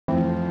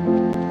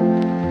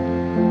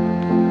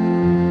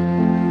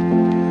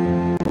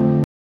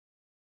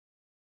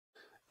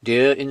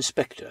Dear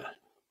Inspector,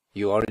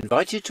 you are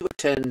invited to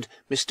attend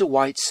Mr.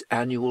 White's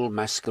annual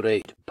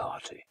masquerade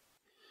party.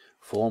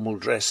 Formal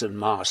dress and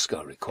mask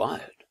are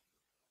required.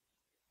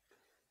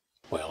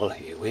 Well,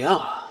 here we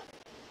are.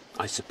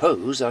 I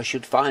suppose I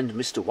should find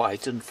Mr.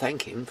 White and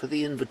thank him for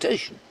the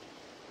invitation.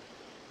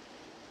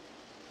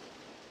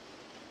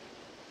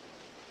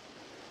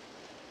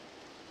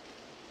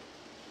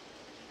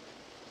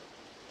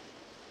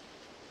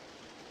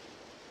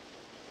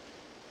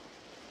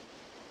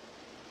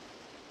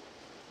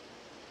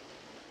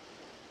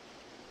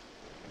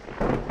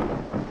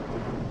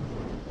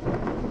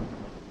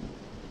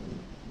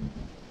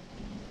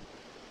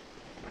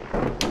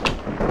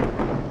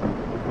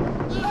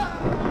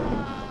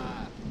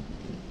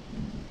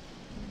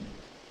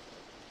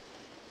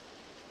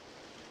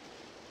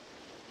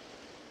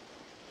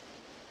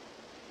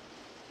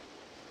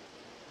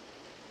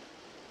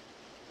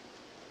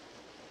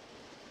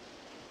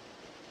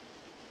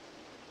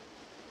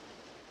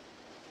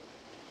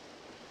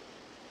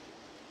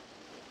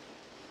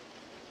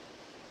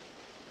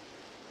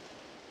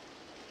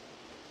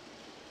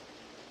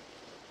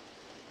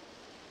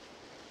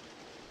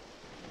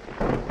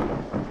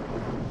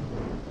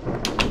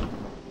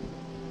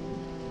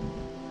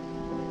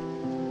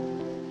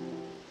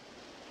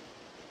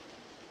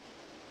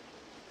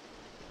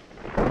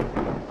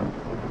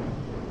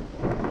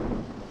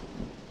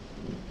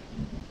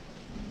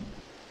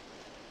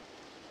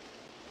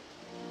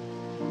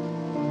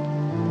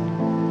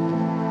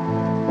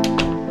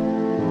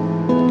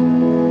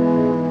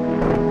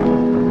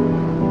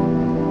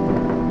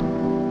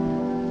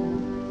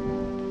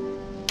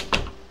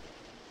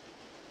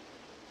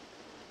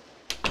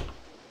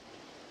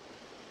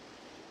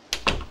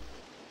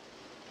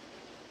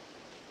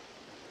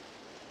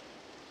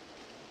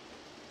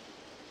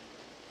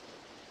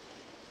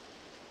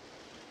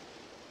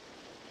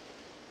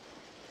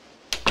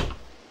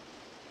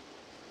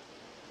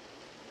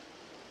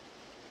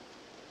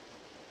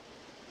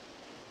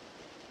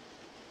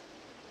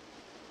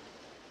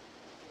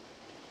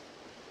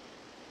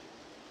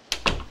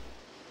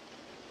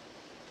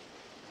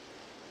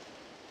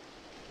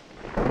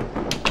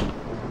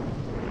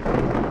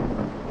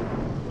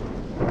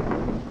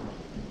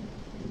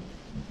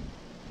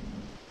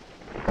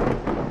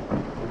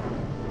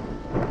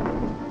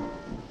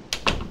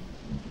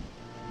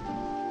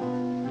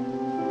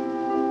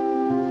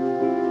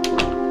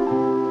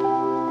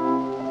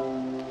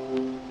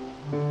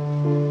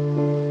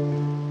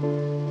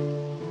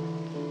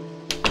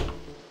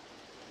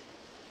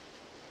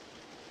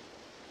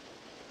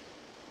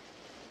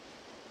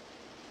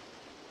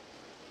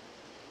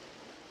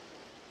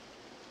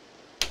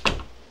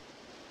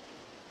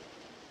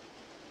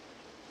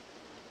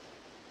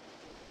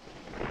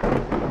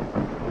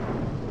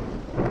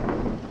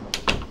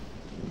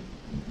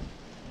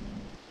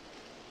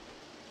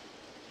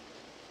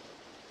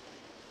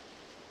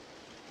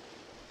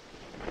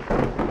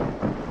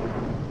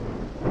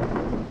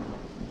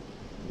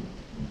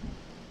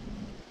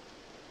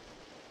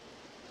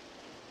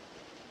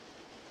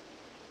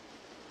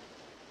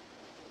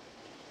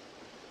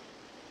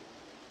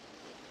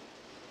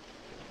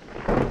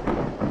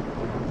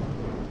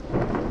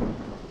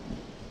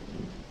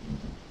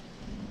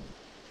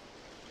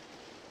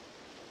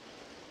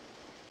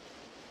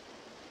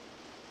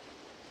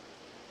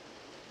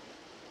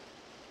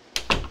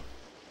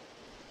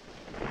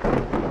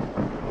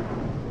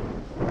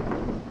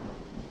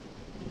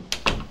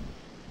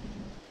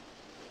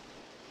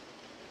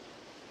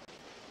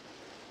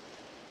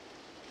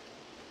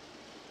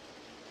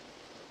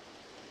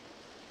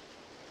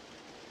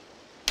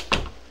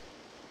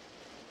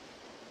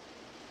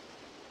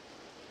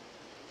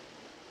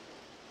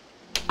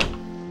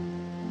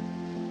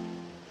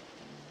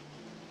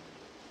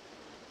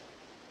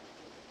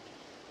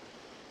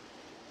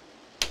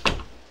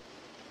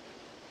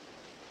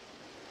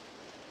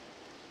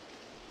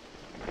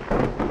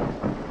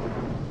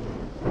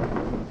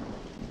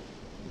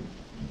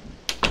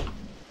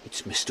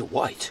 It's Mr.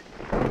 White.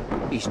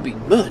 He's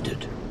been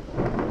murdered.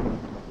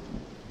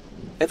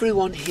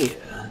 Everyone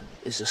here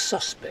is a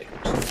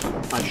suspect.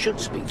 I should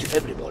speak to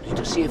everybody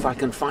to see if I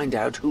can find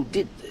out who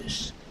did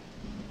this.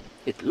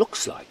 It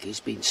looks like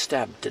he's been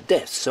stabbed to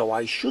death, so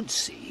I should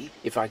see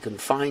if I can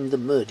find the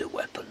murder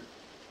weapon.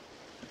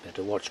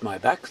 Better watch my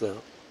back,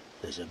 though.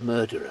 There's a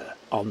murderer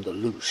on the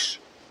loose.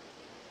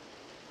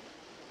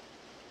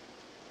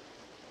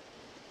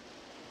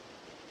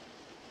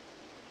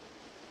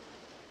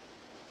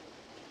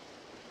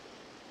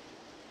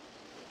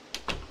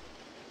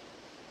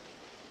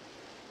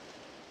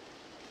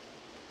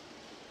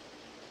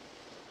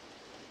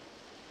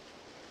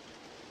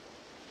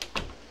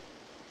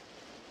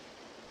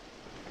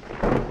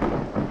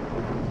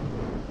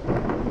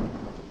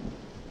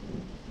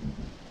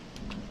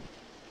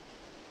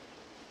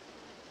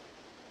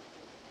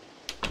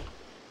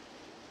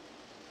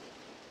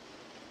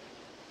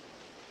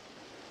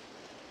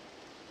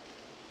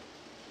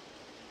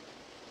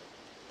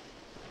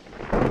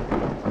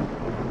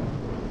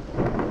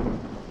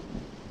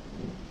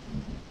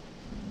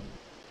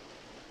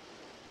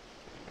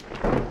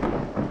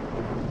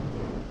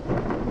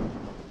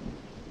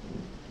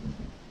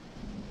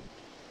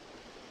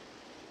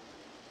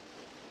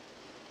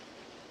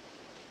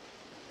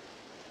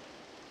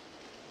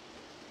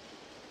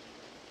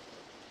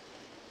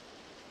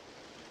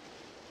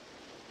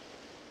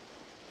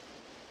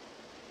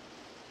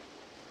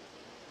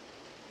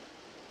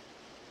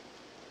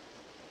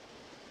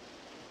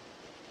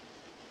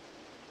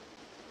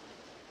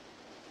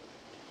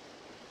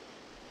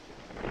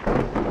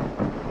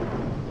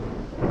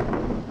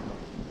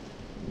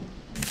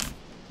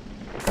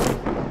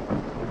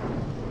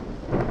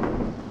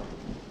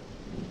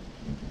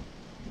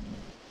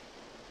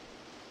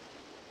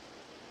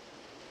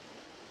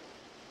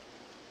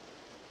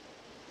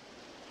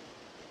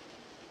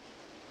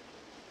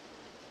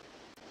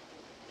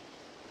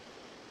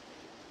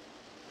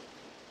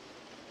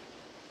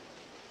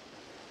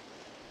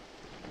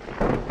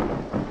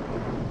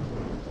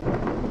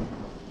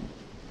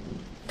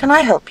 Can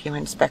I help you,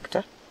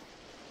 Inspector?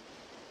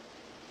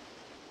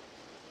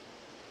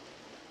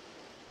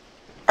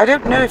 I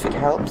don't know if it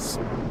helps,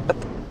 but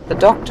the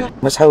doctor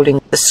was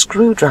holding the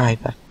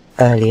screwdriver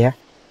earlier.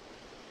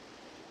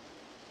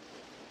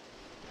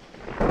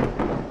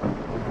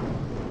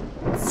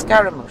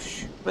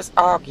 Scaramouche was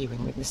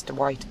arguing with Mr.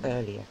 White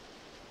earlier.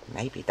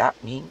 Maybe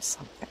that means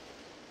something.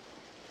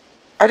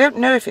 I don't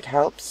know if it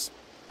helps,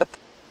 but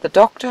the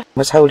doctor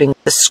was holding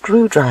the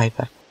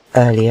screwdriver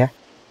earlier.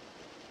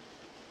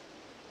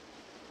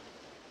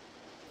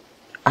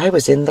 I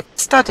was in the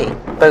study.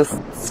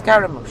 Both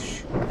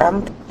Scaramouche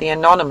and the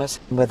Anonymous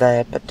were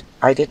there, but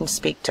I didn't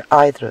speak to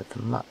either of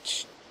them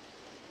much.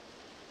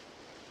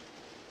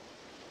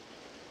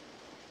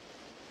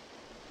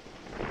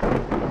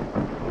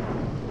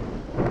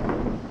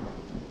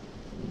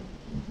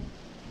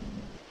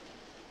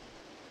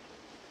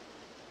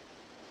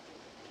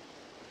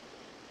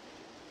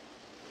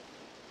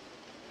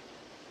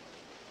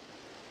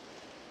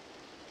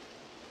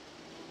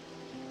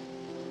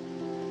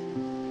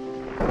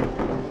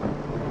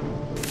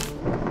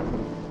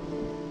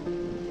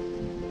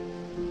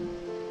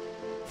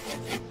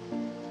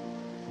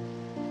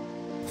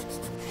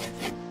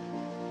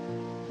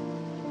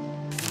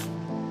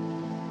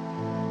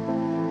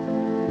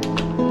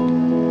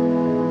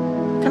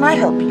 Can I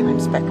help you,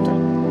 Inspector?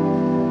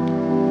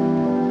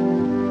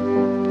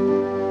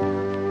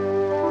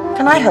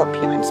 Can I help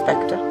you,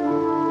 Inspector?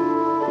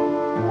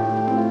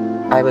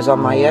 I was on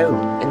my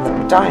own in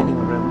the dining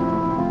room.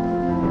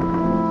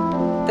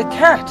 The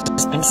cat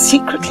has been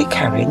secretly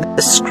carrying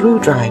the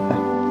screwdriver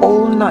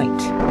all night.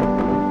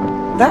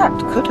 That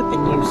could have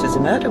been used as a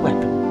murder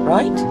weapon,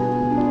 right?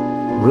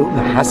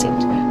 Rumour has it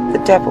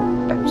the devil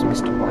owes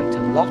Mr. White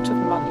a lot of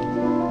money.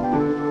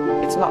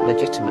 It's not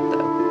legitimate,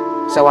 though.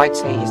 So I'd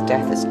say his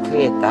death has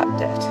cleared that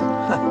debt.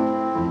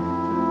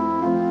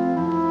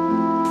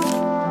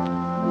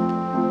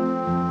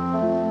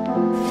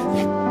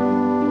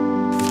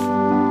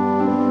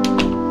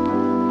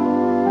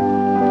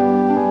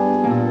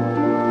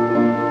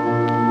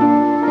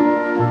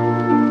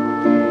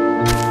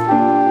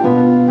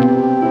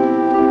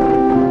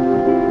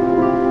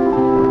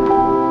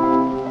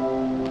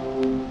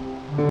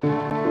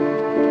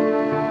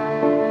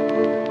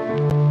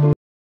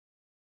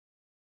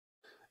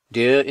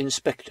 Dear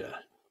Inspector,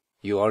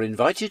 you are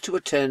invited to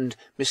attend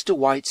Mr.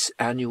 White's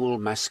annual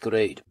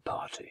masquerade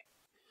party.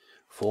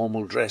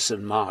 Formal dress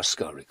and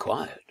mask are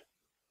required.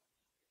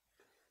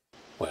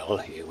 Well,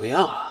 here we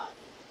are.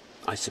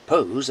 I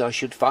suppose I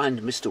should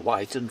find Mr.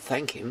 White and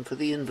thank him for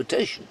the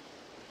invitation.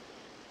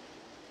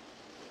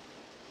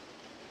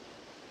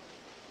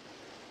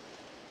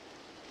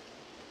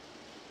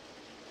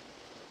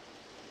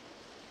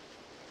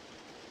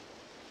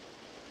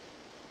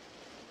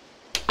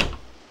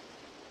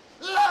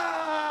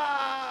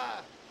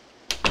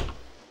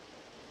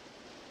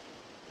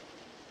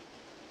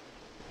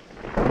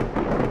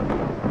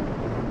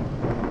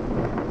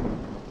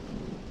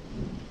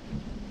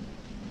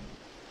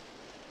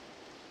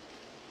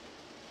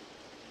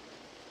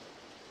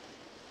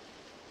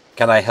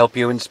 Can I help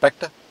you,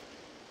 Inspector?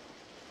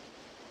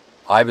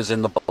 I was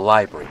in the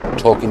library,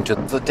 talking to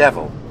the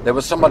devil. There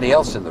was somebody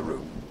else in the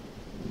room,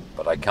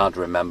 but I can't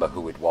remember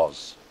who it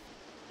was.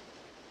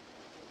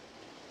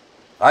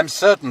 I'm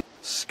certain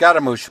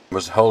Scaramouche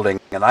was holding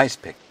an ice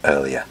pick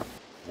earlier.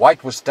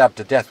 White was stabbed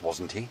to death,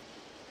 wasn't he?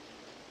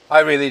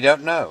 I really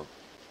don't know.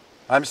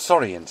 I'm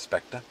sorry,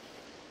 Inspector.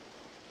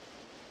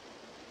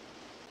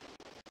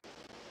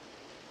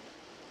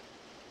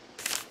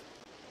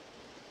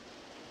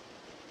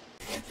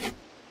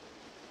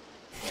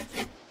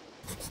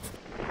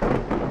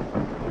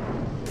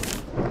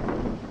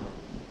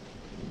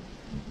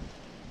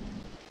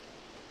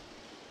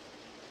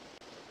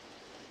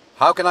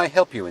 How can I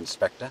help you,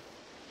 Inspector?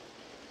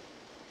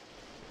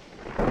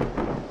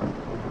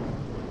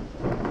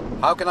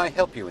 How can I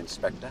help you,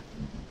 Inspector?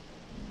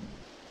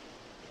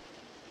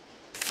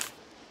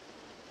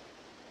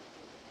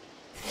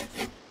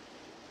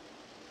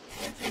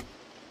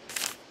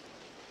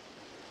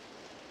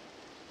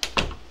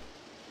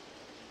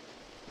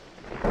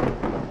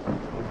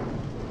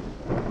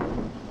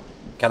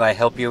 Can I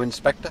help you,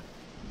 Inspector?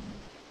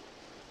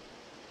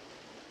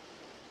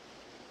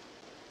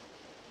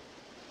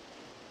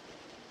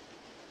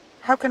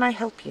 How can I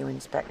help you,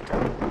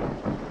 Inspector?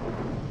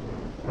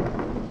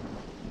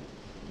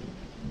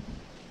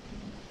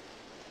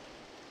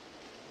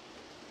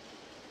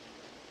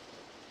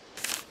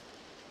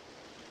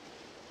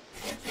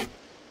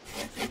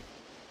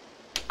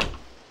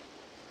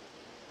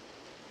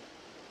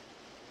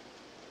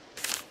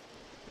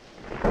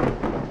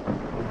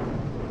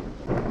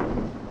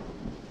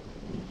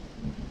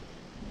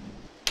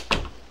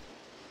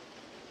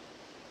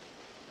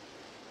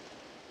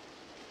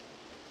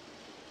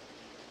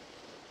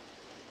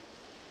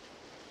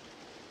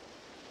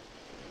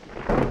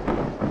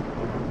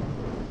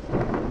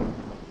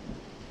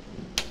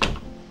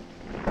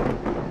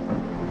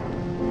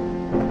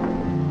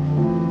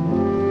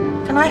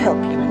 Can I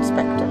help you,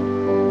 Inspector?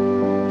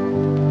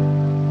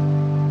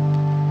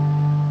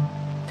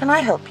 Can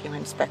I help you,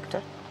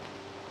 Inspector?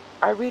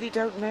 I really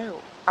don't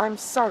know. I'm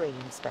sorry,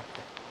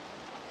 Inspector.